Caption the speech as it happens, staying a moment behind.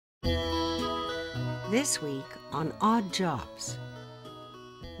This week on Odd Jobs,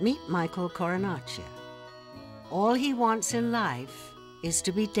 meet Michael Coronaccia. All he wants in life is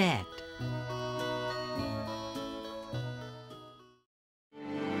to be dead.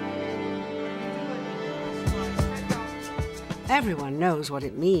 Everyone knows what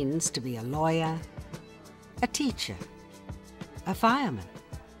it means to be a lawyer, a teacher, a fireman.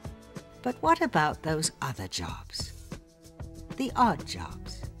 But what about those other jobs? The odd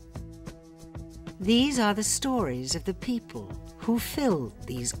jobs. These are the stories of the people who fill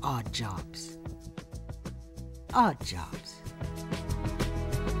these odd jobs. Odd Jobs.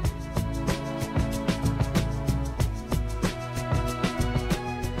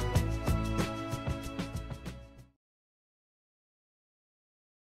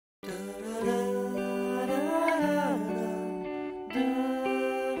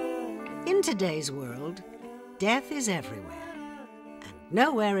 In today's world, death is everywhere.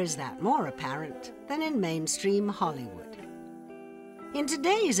 Nowhere is that more apparent than in mainstream Hollywood. In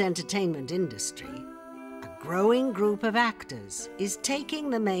today's entertainment industry, a growing group of actors is taking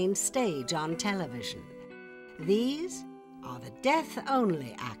the main stage on television. These are the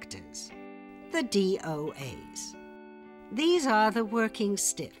death-only actors, the DOAs. These are the working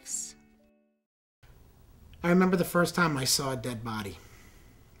stiffs. I remember the first time I saw a dead body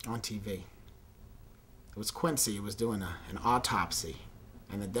on TV. It was Quincy who was doing an autopsy.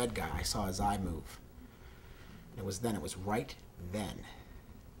 And the dead guy, I saw his eye move. And it was right then,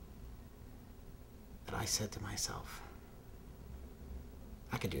 that I said to myself,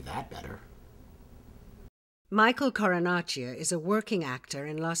 I could do that better. Michael Coronaccia is a working actor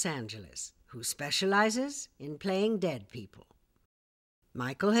in Los Angeles who specializes in playing dead people.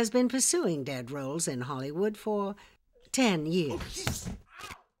 Michael has been pursuing dead roles in Hollywood for 10 years.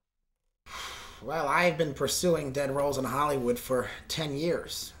 Well, I've been pursuing dead roles in Hollywood for 10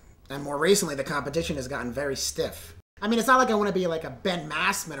 years. And more recently, the competition has gotten very stiff. I mean, it's not like I want to be like a Ben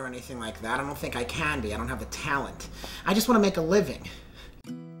Massman or anything like that. I don't think I can be. I don't have the talent. I just want to make a living.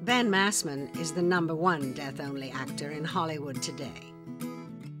 Ben Massman is the #1 death-only actor in Hollywood today.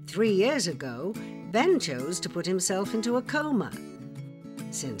 3 years ago, Ben chose to put himself into a coma.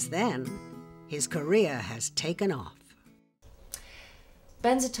 Since then, his career has taken off.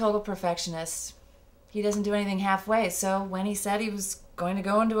 Ben's a total perfectionist. He doesn't do anything halfway, so when he said he was going to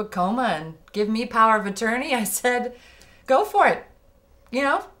go into a coma and give me power of attorney, I said, go for it. You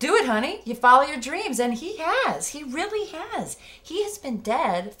know, do it, honey. You follow your dreams, and he has. He really has. He has been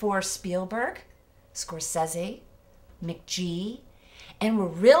dead for Spielberg, Scorsese, McGee, and we're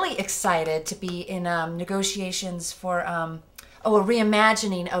really excited to be in negotiations for a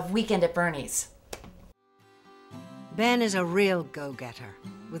reimagining of Weekend at Bernie's. Ben is a real go-getter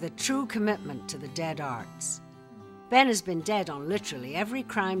with a true commitment to the dead arts. Ben has been dead on literally every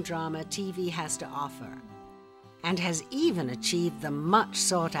crime drama TV has to offer, and has even achieved the much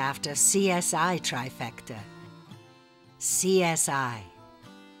sought-after CSI trifecta. CSI,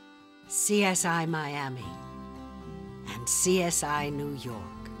 CSI Miami, and CSI New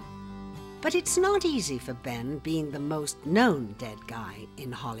York. But it's not easy for Ben being the most known dead guy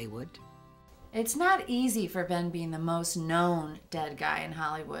in Hollywood. It's not easy for Ben being the most known dead guy in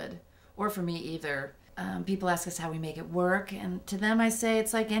Hollywood, or for me either. People ask us how we make it work, and to them I say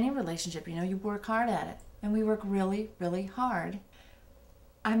it's like any relationship, you know, you work hard at it, and we work really, really hard.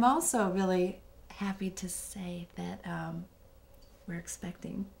 I'm also really happy to say that we're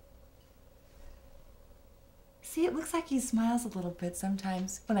expecting. See, it looks like he smiles a little bit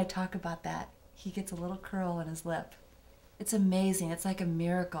sometimes when I talk about that. He gets a little curl in his lip. It's amazing, it's like a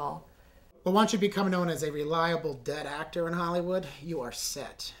miracle. Well, once you become known as a reliable dead actor in Hollywood, you are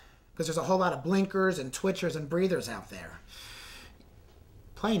set. Because there's a whole lot of blinkers and twitchers and breathers out there.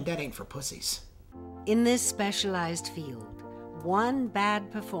 Playing dead ain't for pussies. In this specialized field, one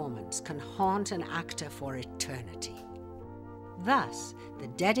bad performance can haunt an actor for eternity. Thus, the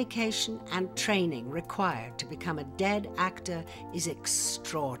dedication and training required to become a dead actor is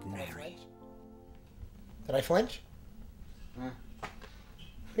extraordinary. Did I flinch? What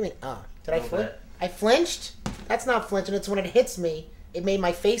do you mean, did I flinch? I flinched? That's not flinching, it's when it hits me, it made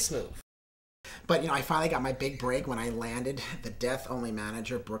my face move. But, you know, I finally got my big break when I landed the death-only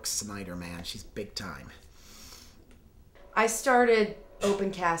manager, Brooke Snyder, man. She's big time. I started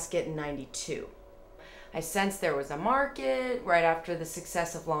Open Casket in '92. I sensed there was a market right after the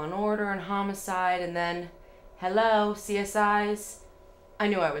success of Law & Order and Homicide, and then, hello, CSIs. I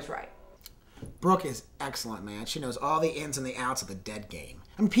knew I was right. Brooke is excellent, man. She knows all the ins and the outs of the dead game.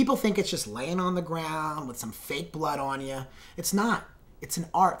 I mean, people think it's just laying on the ground with some fake blood on you. It's not. It's an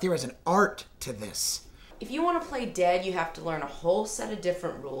art. There is an art to this. if you want to play dead, you have to learn a whole set of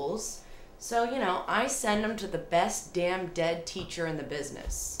different rules. So, you know, I send them to the best damn dead teacher in the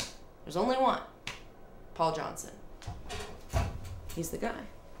business. There's only one. Paul Johnson. He's the guy.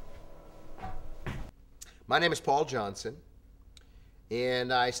 My name is Paul Johnson,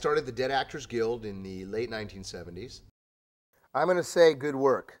 and I started the Dead Actors Guild in the late 1970s. I'm going to say good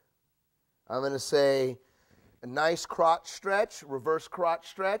work. I'm going to say a nice crotch stretch, reverse crotch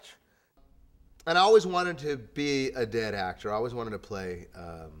stretch. And I always wanted to be a dead actor. I always wanted to play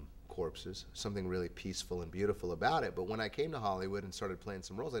corpses, something really peaceful and beautiful about it. But when I came to Hollywood and started playing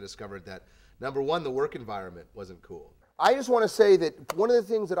some roles, I discovered that, number one, the work environment wasn't cool. I just want to say that one of the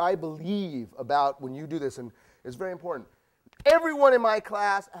things that I believe about when you do this, and it's very important, everyone in my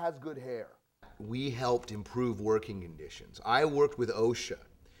class has good hair. We helped improve working conditions. I worked with OSHA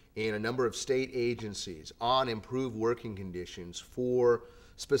and a number of state agencies on improved working conditions for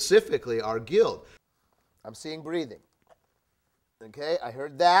specifically our guild. I'm seeing breathing. Okay, I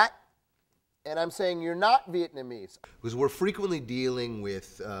heard that. And I'm saying you're not Vietnamese. Because we're frequently dealing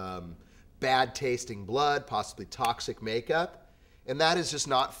with bad tasting blood, possibly toxic makeup. And that is just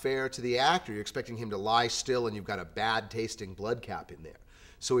not fair to the actor. You're expecting him to lie still and you've got a bad tasting blood cap in there.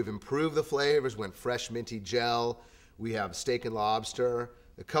 So we've improved the flavors, went fresh minty gel. We have steak and lobster.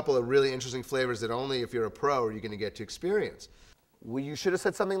 A couple of really interesting flavors that only if you're a pro are you going to get to experience. Well, you should have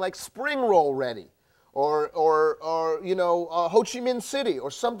said something like spring roll ready. Or you know, Ho Chi Minh City, or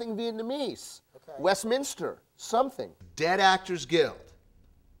something Vietnamese. Okay. Westminster, something. Dead Actors Guild.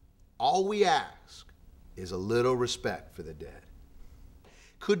 All we ask is a little respect for the dead.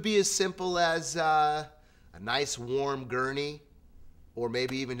 Could be as simple as a nice warm gurney, or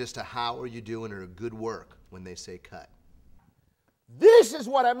maybe even just a how are you doing or a good work when they say cut. This is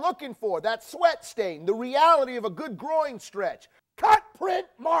what I'm looking for, that sweat stain, the reality of a good groin stretch. Cut, print,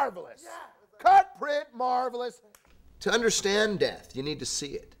 marvelous. Yeah. Cut, print, marvelous. To understand death, you need to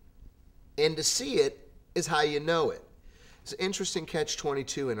see it. And to see it is how you know it. It's an interesting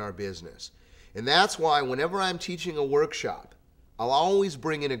catch-22 in our business. And that's why whenever I'm teaching a workshop, I'll always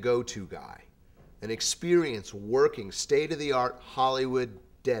bring in a go-to guy, an experienced, working, state-of-the-art Hollywood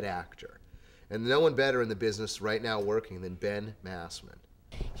dead actor. And no one better in the business right now working than Ben Massman.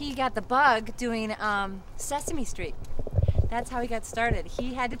 He got the bug doing Sesame Street. That's how he got started.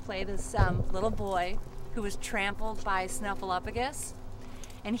 He had to play this little boy who was trampled by Snuffleupagus.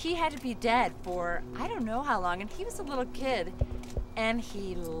 And he had to be dead for I don't know how long. And he was a little kid. And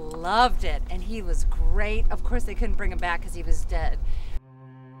he loved it. And he was great. Of course, they couldn't bring him back because he was dead.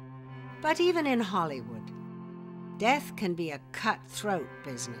 But even in Hollywood, death can be a cutthroat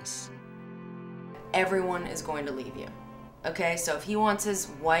business. Everyone is going to leave you. Okay, so if he wants his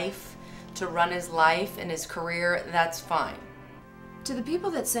wife to run his life and his career, that's fine. To the people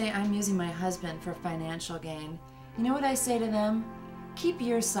that say I'm using my husband for financial gain, you know what I say to them? Keep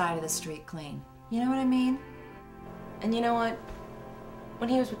your side of the street clean. You know what I mean? And you know what? When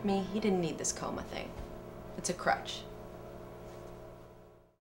he was with me, he didn't need this coma thing. It's a crutch.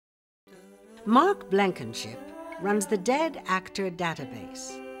 Mark Blankenship runs the Dead Actor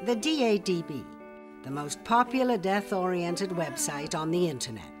Database, the DADB, the most popular death-oriented website on the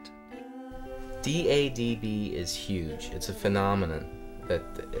internet. DADB is huge. It's a phenomenon that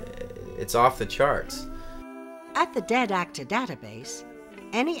it's off the charts. At the Dead Actor Database,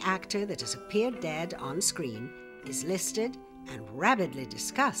 any actor that has appeared dead on screen is listed and rabidly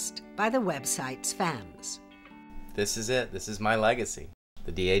discussed by the website's fans. This is it. This is my legacy,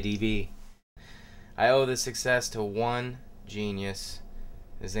 the DADB. I owe this success to one genius.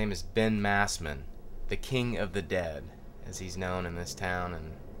 His name is Ben Massman, the king of the dead, as he's known in this town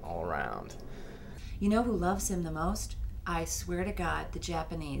and all around. You know who loves him the most? I swear to God, the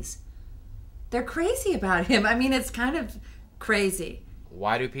Japanese. They're crazy about him. I mean, it's kind of crazy.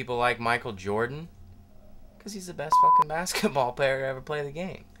 Why do people like Michael Jordan? Because he's the best fucking basketball player to ever play the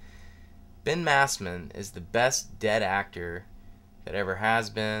game. Ben Massman is the best dead actor that ever has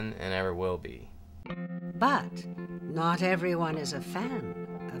been and ever will be. But not everyone is a fan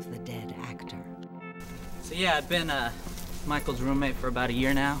of the dead actor. So yeah, I've been Michael's roommate for about a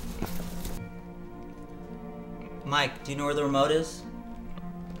year now. Mike, do you know where the remote is?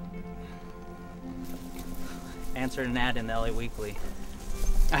 Answered an ad in the LA Weekly.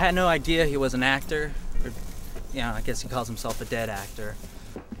 I had no idea he was an actor, or, you know, I guess he calls himself a dead actor.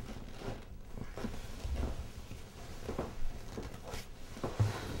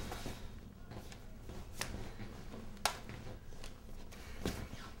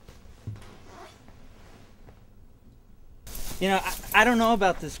 You know, I don't know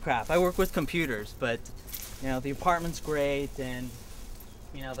about this crap. I work with computers, but, you know, the apartment's great, and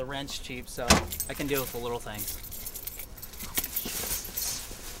You know, the rent's cheap, so I can deal with the little things.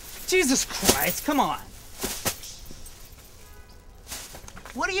 Jesus Christ, come on!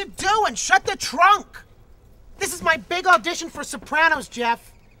 What are you doing? Shut the trunk! This is my big audition for Sopranos,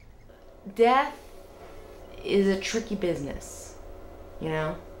 Jeff. Death is a tricky business, you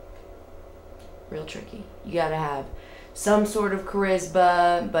know? Real tricky. You gotta have some sort of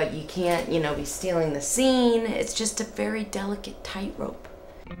charisma, but you can't, you know, be stealing the scene. It's just a very delicate tightrope.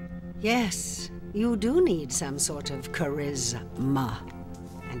 Yes, you do need some sort of charisma.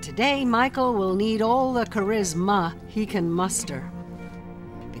 And today, Michael will need all the charisma he can muster.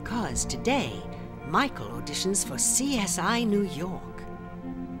 Because today, Michael auditions for CSI New York.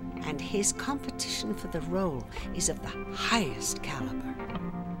 And his competition for the role is of the highest caliber.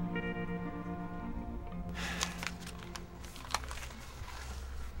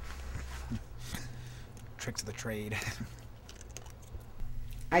 Tricks of the trade.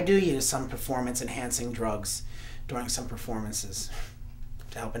 I do use some performance-enhancing drugs during some performances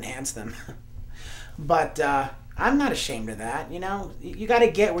to help enhance them. But I'm not ashamed of that, you know? You gotta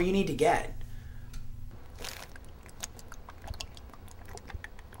get where you need to get.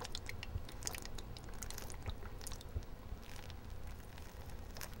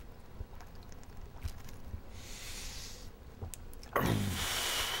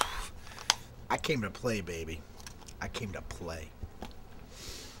 I came to play, baby. I came to play.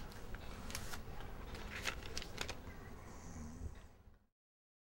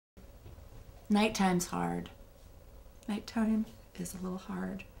 Nighttime's hard. Nighttime is a little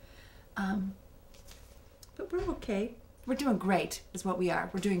hard. But we're okay. We're doing great, is what we are.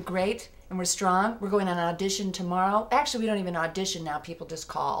 We're doing great, and we're strong. We're going on an audition tomorrow. Actually, we don't even audition now. people just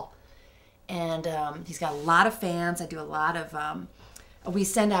call. And he's got a lot of fans. I do a lot of, we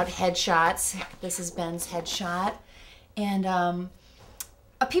send out headshots. This is Ben's headshot. And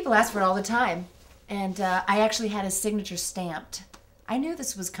people ask for it all the time. And I actually had his signature stamped. I knew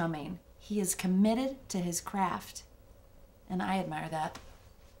this was coming. He is committed to his craft. And I admire that.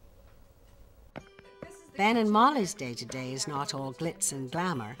 Ben and Molly's day-to-day is not all glitz and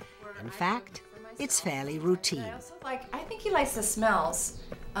glamour. In fact, it's fairly routine. I think he likes the smells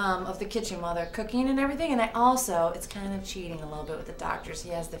of the kitchen while they're cooking and everything. And I also, it's kind of cheating a little bit with the doctors. He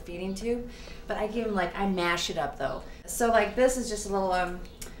has the feeding tube. But I give him, I mash it up though. So this is just a little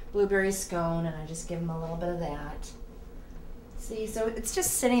blueberry scone, and I just give him a little bit of that. See, so it's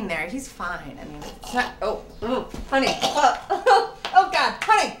just sitting there. He's fine. I mean, it's not, honey. Oh God,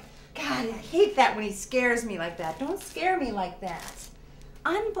 honey. God, I hate that when he scares me like that. Don't scare me like that.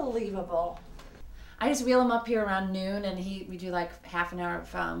 Unbelievable. I just wheel him up here around noon, and we do half an hour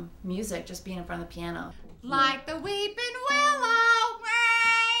of music, just being in front of the piano. Like the weeping willow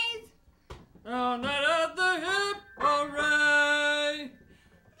waves on at the hip hooray.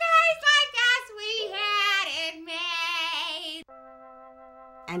 Days like us we had it made.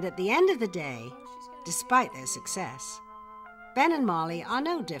 And at the end of the day, despite their success, Ben and Molly are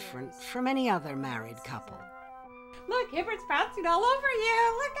no different from any other married couple. Look, Hibbert's bouncing all over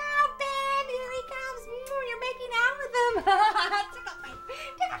you. Look out, Ben. Here he comes. You're making out with him.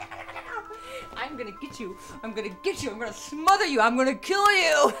 I'm going to get you. I'm going to get you. I'm going to smother you. I'm going to kill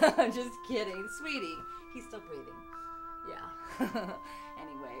you. Just kidding. Sweetie. He's still breathing. Yeah.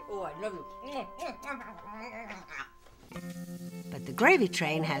 Anyway. Oh, I love you. But the gravy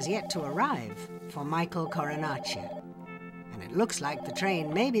train has yet to arrive for Michael Coronaccia. And it looks like the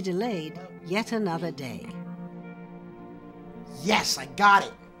train may be delayed yet another day. Yes, I got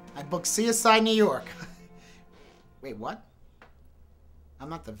it. I booked CSI New York. Wait, what? I'm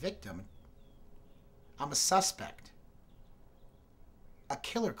not the victim. I'm a suspect. A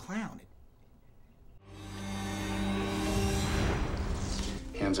killer clown.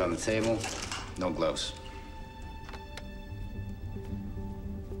 Hands on the table, no gloves.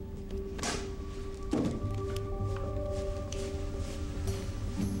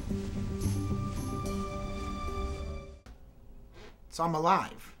 So I'm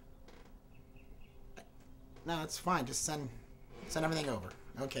alive. No, it's fine. Just send everything over.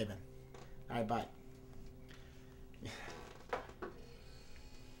 Okay, Ben. All right, bye.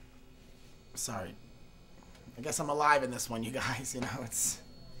 Sorry. I guess I'm alive in this one, you guys. You know, it's...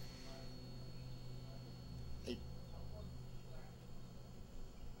 Hey.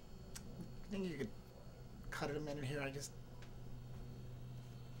 Think you could cut it a minute here? I just...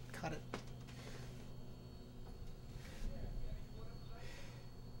 Cut it.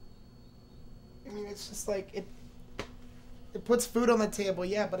 I mean, it's just it puts food on the table,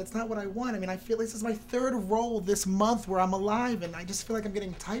 yeah, but it's not what I want. I mean, I feel this is my third role this month where I'm alive, and I just feel like I'm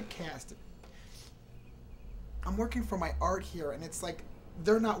getting typecast. I'm working for my art here, and it's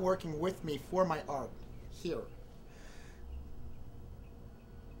they're not working with me for my art here.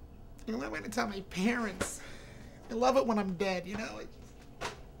 You know, what am I going to tell my parents? I love it when I'm dead, you know?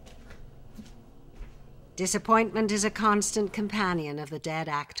 Disappointment is a constant companion of the dead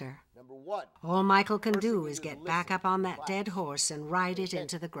actor. Number one. All Michael can do is get back up on that dead horse and ride it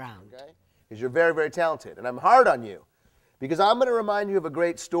into the ground. Because you're very, very talented. And I'm hard on you. Because I'm going to remind you of a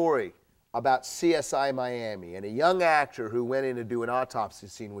great story about CSI Miami and a young actor who went in to do an autopsy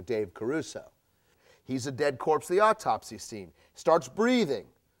scene with Dave Caruso. He's a dead corpse, the autopsy scene. Starts breathing.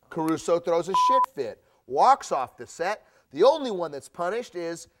 Caruso throws a shit fit. Walks off the set. The only one that's punished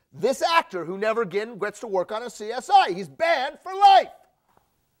is this actor who never again gets to work on a CSI. He's banned for life.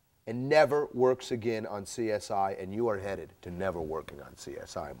 And never works again on CSI, and you are headed to never working on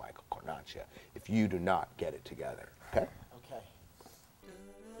CSI, Michael Cornacchia, if you do not get it together, okay? Okay.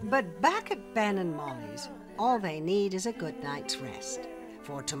 But back at Ben and Molly's, all they need is a good night's rest.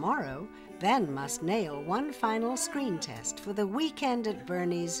 For tomorrow, Ben must nail one final screen test for the Weekend at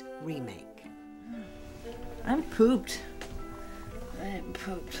Bernie's remake. I'm pooped. I am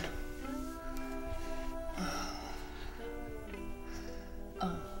pooped.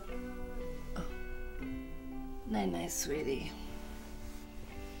 Night-night, sweetie.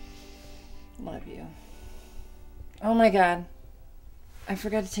 Love you. Oh my God. I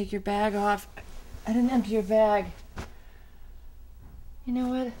forgot to take your bag off. I didn't empty your bag. You know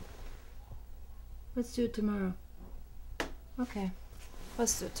what? Let's do it tomorrow. Okay.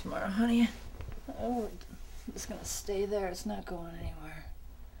 Let's do it tomorrow, honey. Oh, I'm just gonna stay there. It's not going anywhere.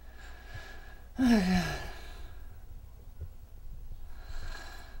 Oh, God.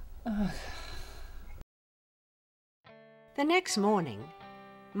 Oh, God. The next morning,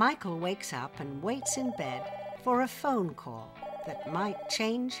 Michael wakes up and waits in bed for a phone call that might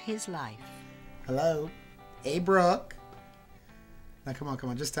change his life. Hello? Hey, Brooke. Now, come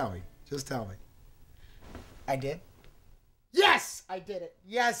on. Just tell me. Just tell me. I did? Yes! I did it.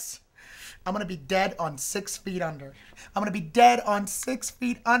 Yes! I'm gonna be dead on 6 feet under. I'm gonna be dead on 6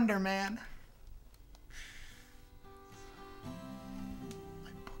 feet under, man.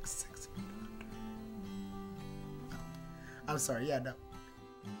 My book's 6 feet under. I'm sorry, yeah, no.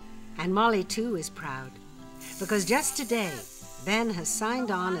 And Molly, too, is proud. Because just today, Ben has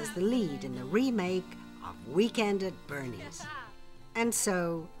signed on as the lead in the remake of Weekend at Bernie's. And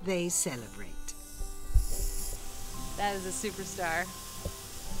so they celebrate. That is a superstar.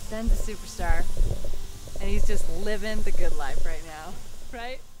 Ben's a superstar. And he's just living the good life right now,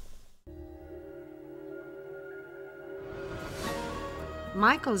 right?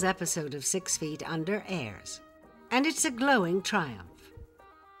 Michael's episode of 6 Feet Under airs, and it's a glowing triumph.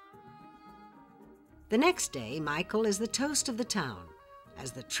 The next day, Michael is the toast of the town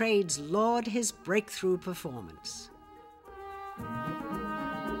as the trades laud his breakthrough performance.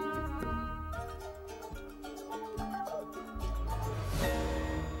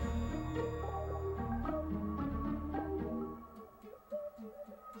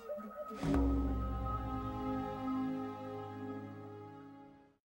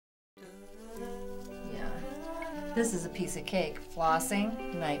 This is a piece of cake.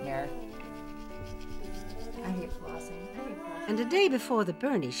 Flossing, nightmare. I hate flossing. And a day before the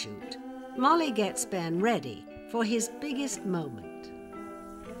Bernie shoot, Molly gets Ben ready for his biggest moment.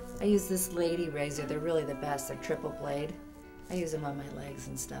 I use this lady razor. They're really the best. They're triple blade. I use them on my legs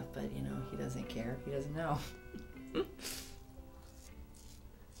and stuff, but you know, he doesn't care. He doesn't know.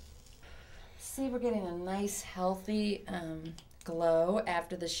 See, we're getting a nice, healthy glow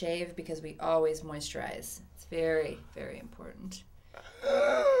after the shave because we always moisturize. It's very, very important.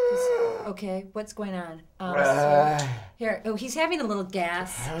 Okay, what's going on? Here, oh, he's having a little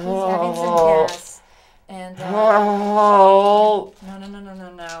gas. He's having some gas. And, no.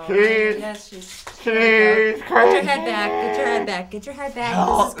 Yes, she's... Get your head back, get your head back, get your head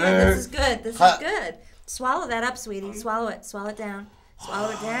back. This is good, this is good. Swallow that up, sweetie. Swallow it down.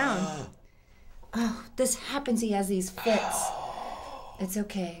 Swallow it down. Oh, this happens, he has these fits. It's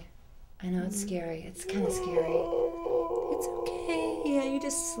okay. I know it's scary. It's kind of scary. It's okay. Yeah, you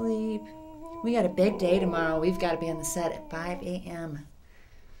just sleep. We got a big day tomorrow. We've got to be on the set at 5 a.m.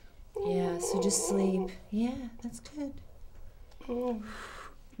 Yeah, so just sleep. Yeah, that's good.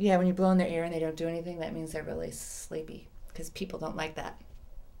 Yeah, when you blow in their ear and they don't do anything, that means they're really sleepy because people don't like that.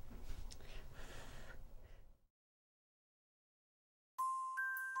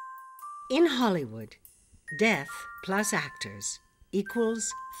 In Hollywood, death plus actors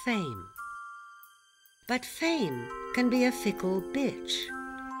equals fame. But fame can be a fickle bitch,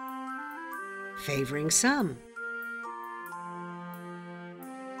 favoring some,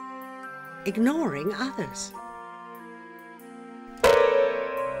 ignoring others.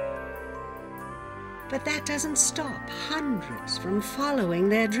 But that doesn't stop hundreds from following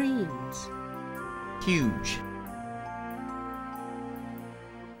their dreams. Huge.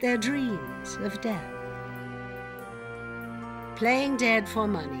 Their dreams of death. Playing dead for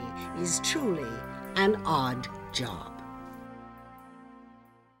money is truly an odd job.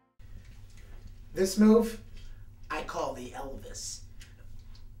 This move, I call the Elvis